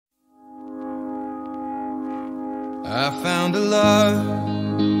I found a love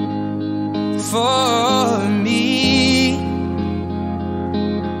for me.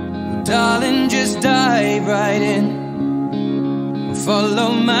 Well, darling, just dive right in and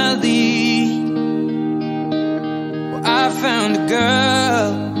follow my lead. Well, I found a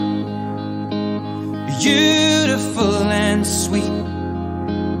girl, beautiful and sweet.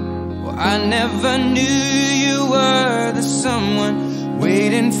 Well, I never knew you were the someone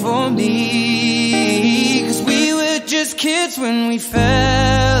waiting for me. 'Cause we were just kids when we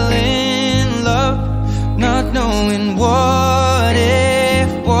fell in love, not knowing what it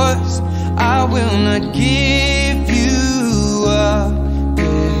was. I will not give you up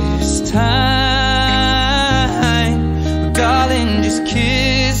this time. Oh, darling, just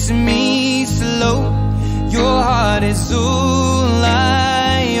kiss me slow. Your heart is all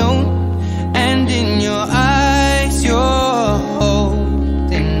I own, and in your eyes you're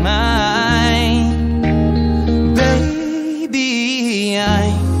holding mine. Baby,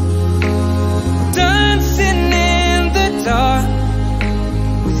 I'm dancing in the dark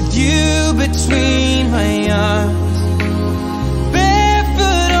with you between my arms,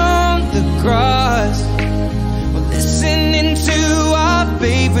 barefoot on the grass. We're listening to our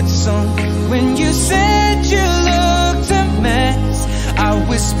favorite song. When you said you looked a mess, I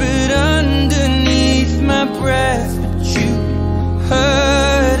whispered underneath my breath, but you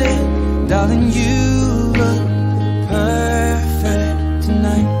heard it. Darling, you look perfect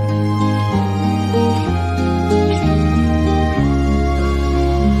tonight.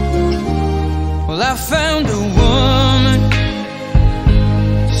 Well, I found a woman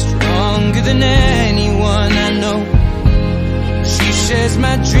stronger than anyone I know. She shares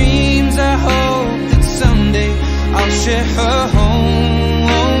my dreams. I hope that someday I'll share her home.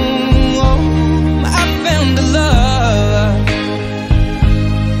 I found a love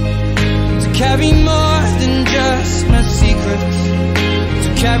to carry more than just my secrets, to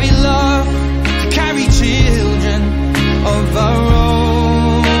carry love, to carry children of our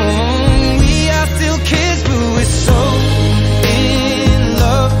own. We are still kids, but we're so in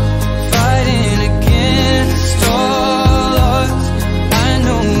love, fighting against all odds. I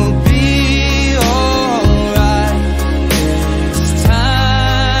know we'll be alright this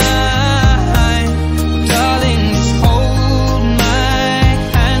time. Darling, just hold my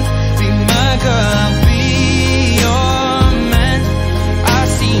hand, be my girl, I'll be your man. I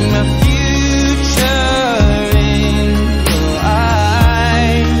see my future in your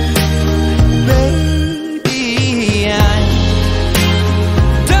eyes. Baby, I'm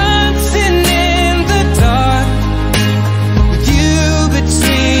dancing in the dark with you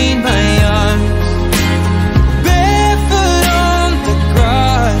between my arms, barefoot on the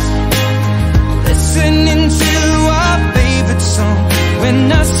grass, listening to our favorite song. When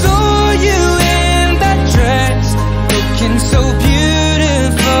I saw you in that dress, looking so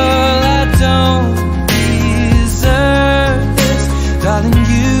beautiful, I don't deserve this. Darling,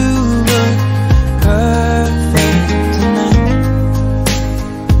 you look perfect tonight.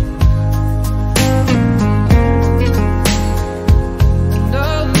 No,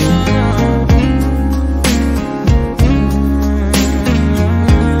 no,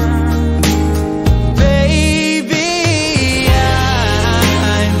 baby,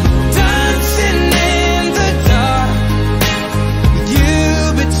 I'm dancing in the dark with you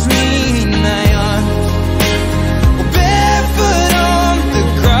between my arms, barefoot on the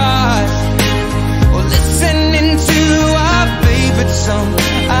grass, or listening to our favorite song.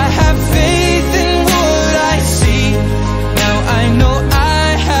 I have faith in what I see. Now I know I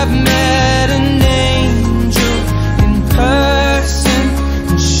have met an angel in person,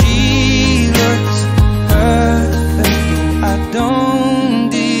 and she looks perfect. I don't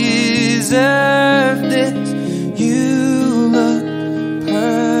deserve this. You look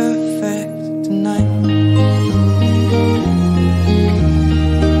perfect tonight.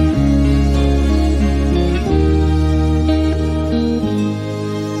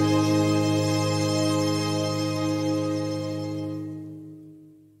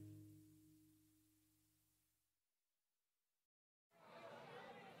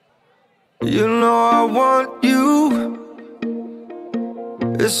 You know I want you.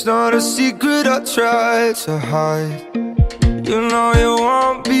 It's not a secret I try to hide. You know you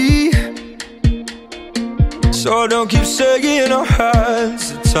want me, so don't keep saying our hands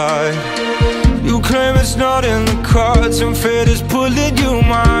are tied. You claim it's not in the cards, and fate is pulling you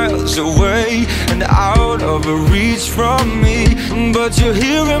miles away and out of reach from me. But you're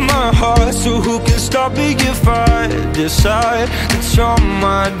here in my heart, so who can stop me if I decide that you're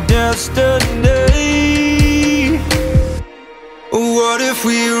my destiny? What if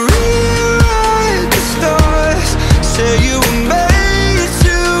we rewrite the stars say you were made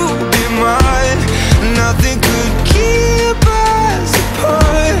to be mine. Nothing could keep us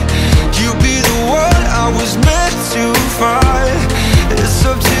apart. You'd be the one I was meant to find. It's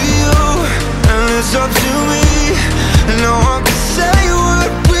up to you and it's up to me. No one can say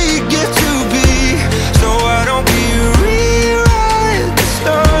what we get to be. So why don't we rewrite the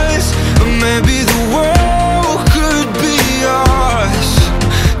stars? Or maybe the world could be ours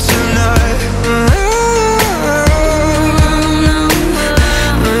tonight.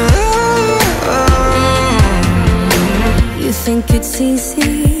 You think it's easy?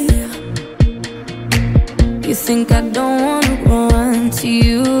 You think I don't wanna run to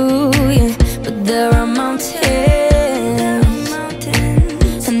you, yeah. But there are mountains,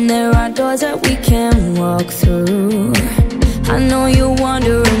 and there are doors that we can walk through. I know you're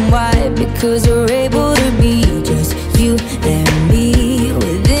wondering why, because we're able to be just you and me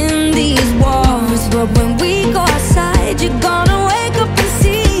within these walls. But when we go outside, you're gonna wake up and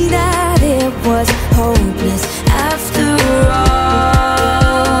see that it was hopeless after all.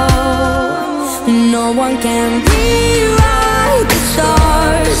 No one can rewrite the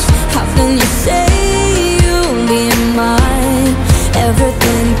stars. How can you say you'll be mine?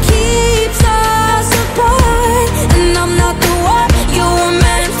 Everything keeps us apart, and I'm not the one you were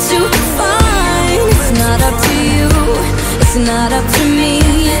meant to find. It's not up to you, it's not up to me,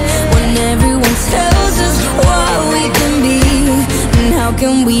 when everyone tells us what we can be. And how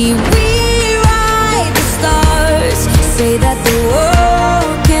can we rewrite the stars? Say that the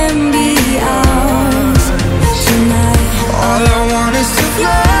world can be ours tonight. All I want is to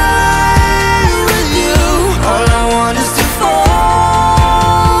fly with you. All I want is to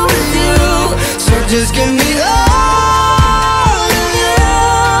fall with you. So just give me all of you.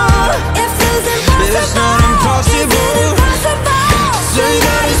 It feels impossible. It's not impossible. Say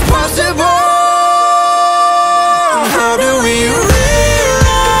that it's possible. How do we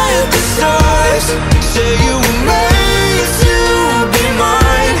rewrite the stars? Say you were made to be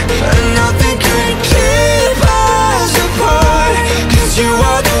mine, and nothing can keep us apart. 'Cause you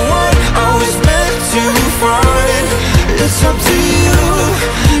are the one I was meant to find. It's up to you,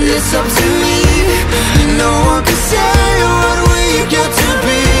 it's up to me. No one can say what we get to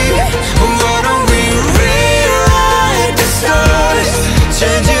be. Why don't we rewrite the stars?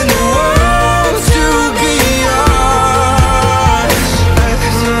 Changing the world to be ours.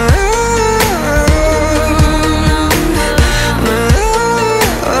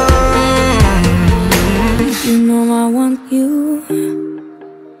 You know I want you.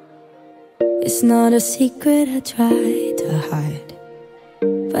 It's not a secret I try to hide,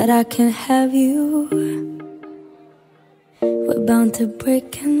 but I can't have you. We're bound to break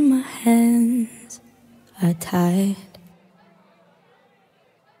and my hands are tied.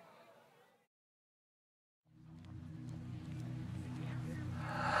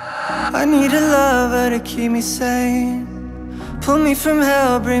 I need a lover to keep me sane. Pull me from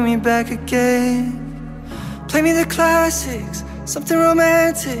hell, bring me back again. Play me the classics, something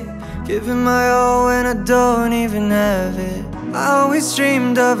romantic. Giving my all when I don't even have it. I always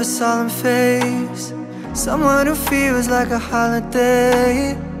dreamed of a solemn face, someone who feels like a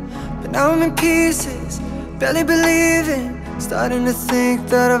holiday. But now I'm in pieces, barely believing, starting to think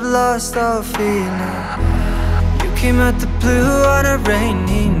that I've lost all feeling. You came out the blue on a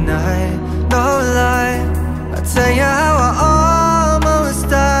rainy night, no lie. I'll tell you how I almost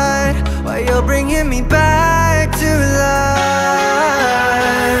died, while you're bringing me back to life.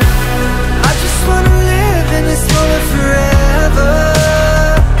 I just wanna live in this moment forever,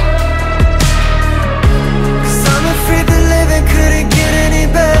 'cause I'm afraid that living couldn't get any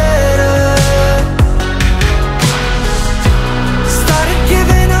better. Started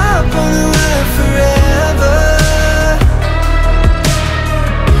giving up on the word forever,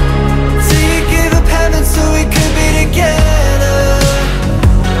 till you gave up heaven so we could be together.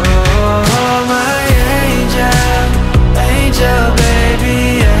 Oh, my angel, angel, baby,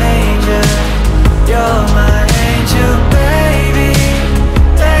 angel. You're my angel, baby,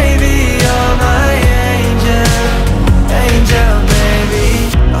 baby. You're my angel, angel, baby.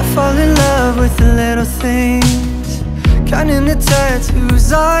 I fall in love with the little things, counting the tattoos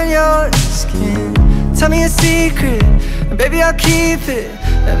on your skin. Tell me a secret, and baby I'll keep it.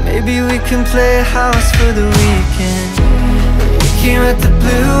 And maybe we can play house for the weekend. We came at the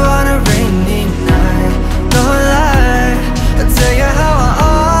blue on a rainy night, no lie. I'll tell you how I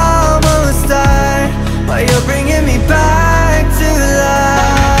almost died, while you're bringing me back to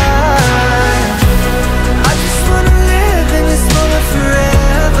life. I just wanna live in this moment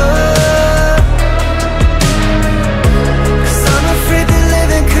forever, 'cause I'm afraid that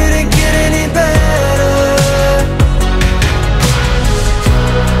living couldn't get any better.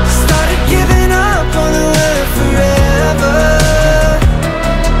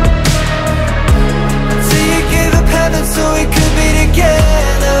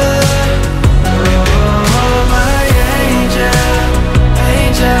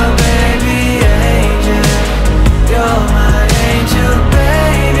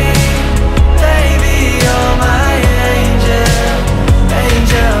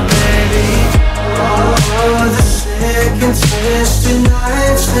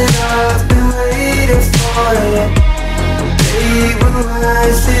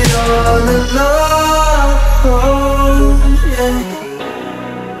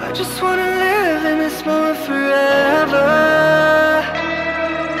 I just wanna live in this moment forever,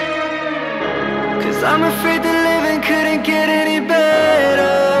 'cause I'm afraid that living couldn't get any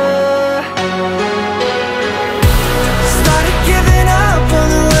better. Started giving up on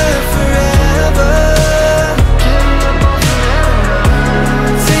the word forever,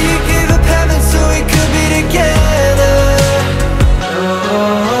 till you gave up heaven so we could be together.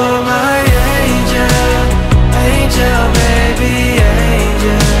 Oh, my angel, angel, baby,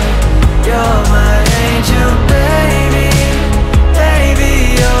 angel. You're my angel, baby, baby,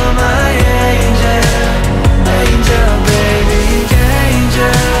 you're my angel. Angel, baby,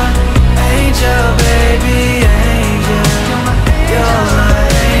 angel, angel, baby, angel. You're my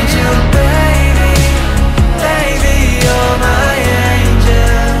angel, baby, baby, you're my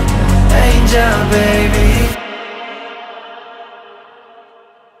angel. Angel, baby.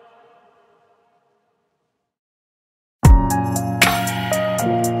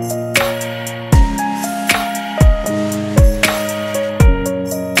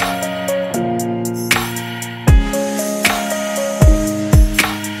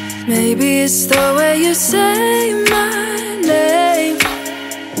 Maybe it's the way you say my name.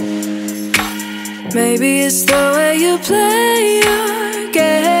 Maybe it's the way you play your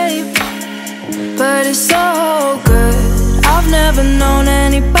game. But it's so good. I've never known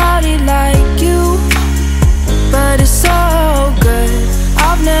anybody like you. But it's so good.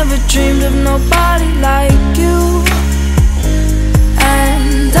 I've never dreamed of nobody like you.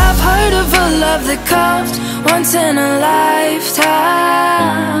 And I've heard of a love that comes once in a lifetime.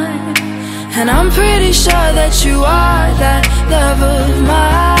 And I'm pretty sure that you are that love of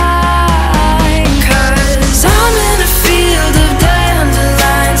mine. 'Cause I'm in a field of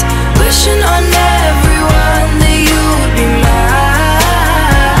dandelions, wishing on everyone that you would be mine,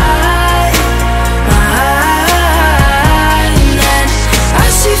 mine. And I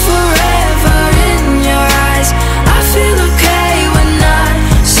see forever in your eyes. I feel okay when I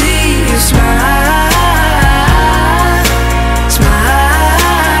see you smile, smile.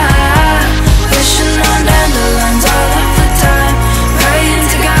 Wishing on dandelions all of the time, praying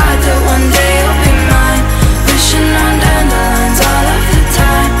to God that one day you'll be mine. Wishing on dandelions all of the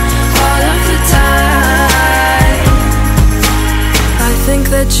time, all of the time. I think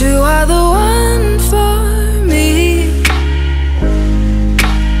that you are the one for me,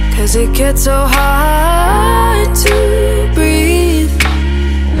 'cause it gets so hard to breathe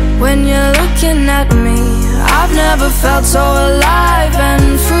when you're looking at me. I've never felt so alive and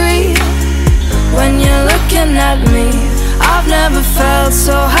free. When you're looking at me, I've never felt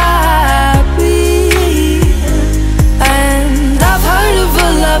so happy. And I've heard of a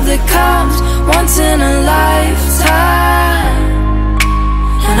love that comes once in a lifetime.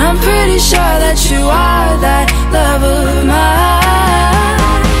 And I'm pretty sure that you are that love of mine.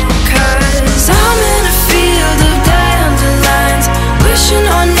 'Cause I'm in a field of dandelions, wishing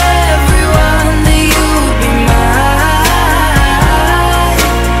on everyone that you would be mine,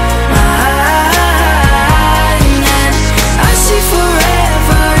 mine. And I see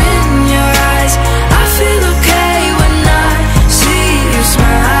forever in your eyes. I feel okay when I see you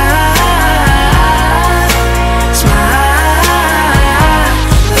smile, smile.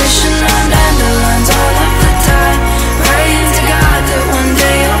 Wishing on dandelions all of the time, praying to God that one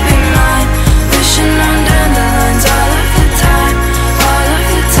day you'll be mine. Wishing on dandelions all of the time, all of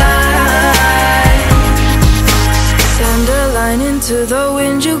the time. Dandelion, into the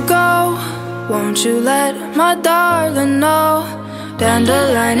wind you go. Won't you let my darling know?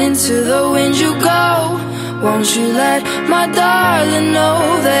 Dandelion, into the wind you go. Won't you let my darling know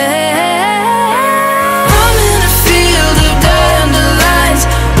that I'm in a field of dandelions,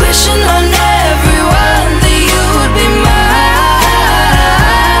 wishing on